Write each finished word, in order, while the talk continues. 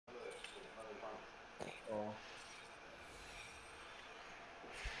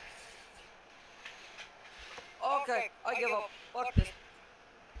give a fuck. This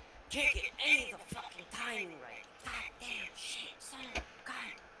can't get any of the fucking timing right. God damn shit, son.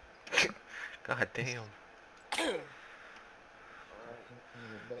 God. God damn.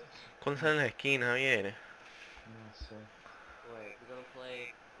 ¿Cuándo sale en la esquina, viene? No sé. Wait, we're gonna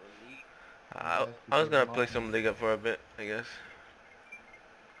play League? I was gonna play some League for a bit, I guess.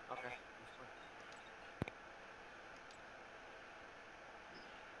 Okay.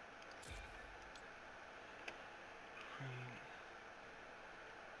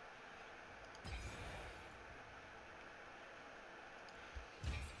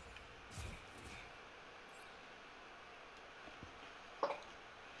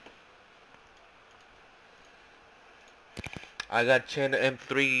 I got Chen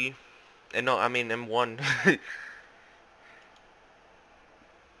M3, and no, I mean M1.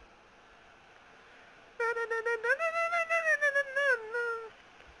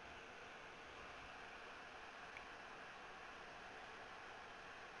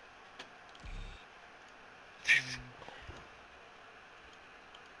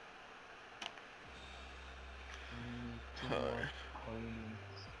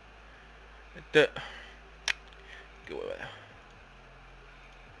 Qué huevada.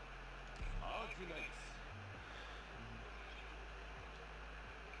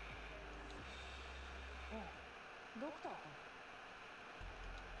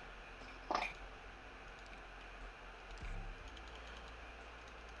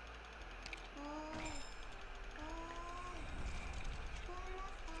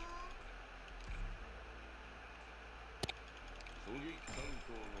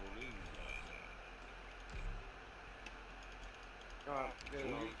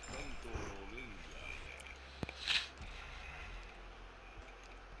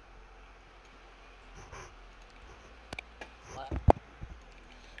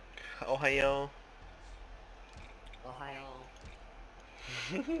 Ohio. Ohio.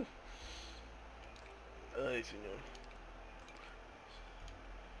 Ay, señor.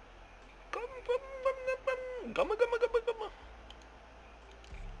 Gama.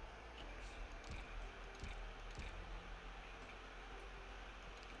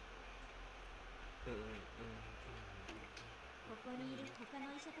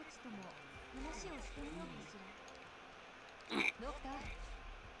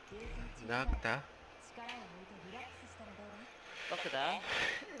 Doctor.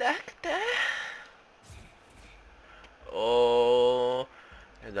 Doctor. Oh,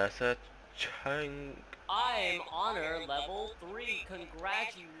 that's a chunk. I'm honor level 3.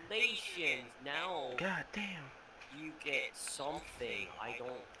 Congratulations. Now. God damn. You get something. I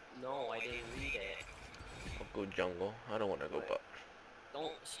don't know. I didn't read it. I'll go jungle. I don't want to go back.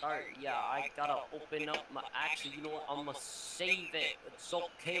 Don't start. Yeah, I gotta open up my. Actually, you know what? I'm gonna save it. It's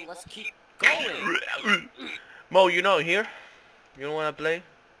okay. Let's keep going. Mo, you not here? You don't want to play?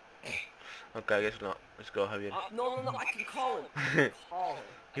 Okay, I guess not. Let's go, Javier. No. I can call him. Call him.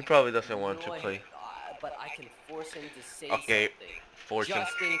 He probably doesn't want to play. But I can force him to say something. Okay, force him.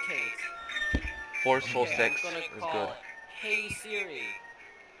 Just in case. Forceful sex I'm gonna is call good. it. Hey Siri.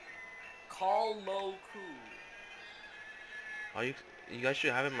 Call Moku. Oh, you guys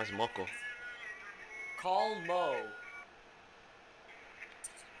should have him as Moko. Call Mo.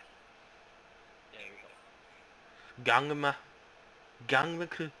 There we go. Gangma.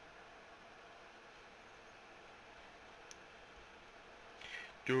 Gangmaku.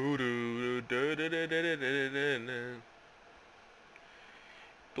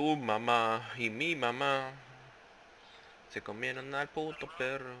 Tu mamá y mi mamá se comieron al puto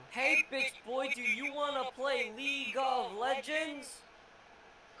perro. Hey bitch boy, do you wanna play League of Legends?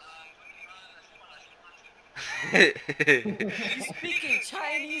 You speaking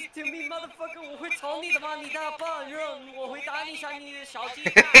Chinese to me, motherfucker? 我会吵你的吗？你大棒，我会打你像你的小鸡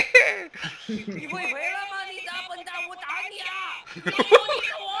蛋。你会回来吗？你大笨蛋，我打你啊！你打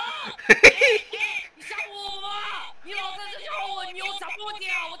我！你吓我吗？你老在这吓我，你有什么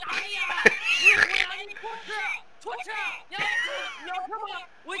屌？我打你啊！我打你出去！你要干嘛？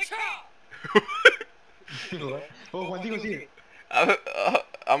我去！Oh, Juan Diego, sí.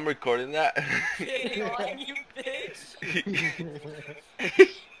 I'm recording that. Get on, you bitch!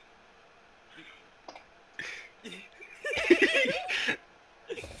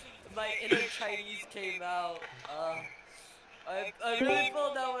 My inner Chinese came out. I really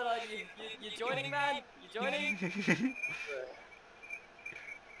pulled that one on you. You joining, man? You joining?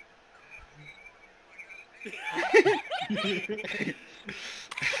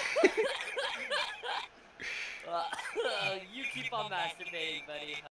 You keep on masturbating, buddy.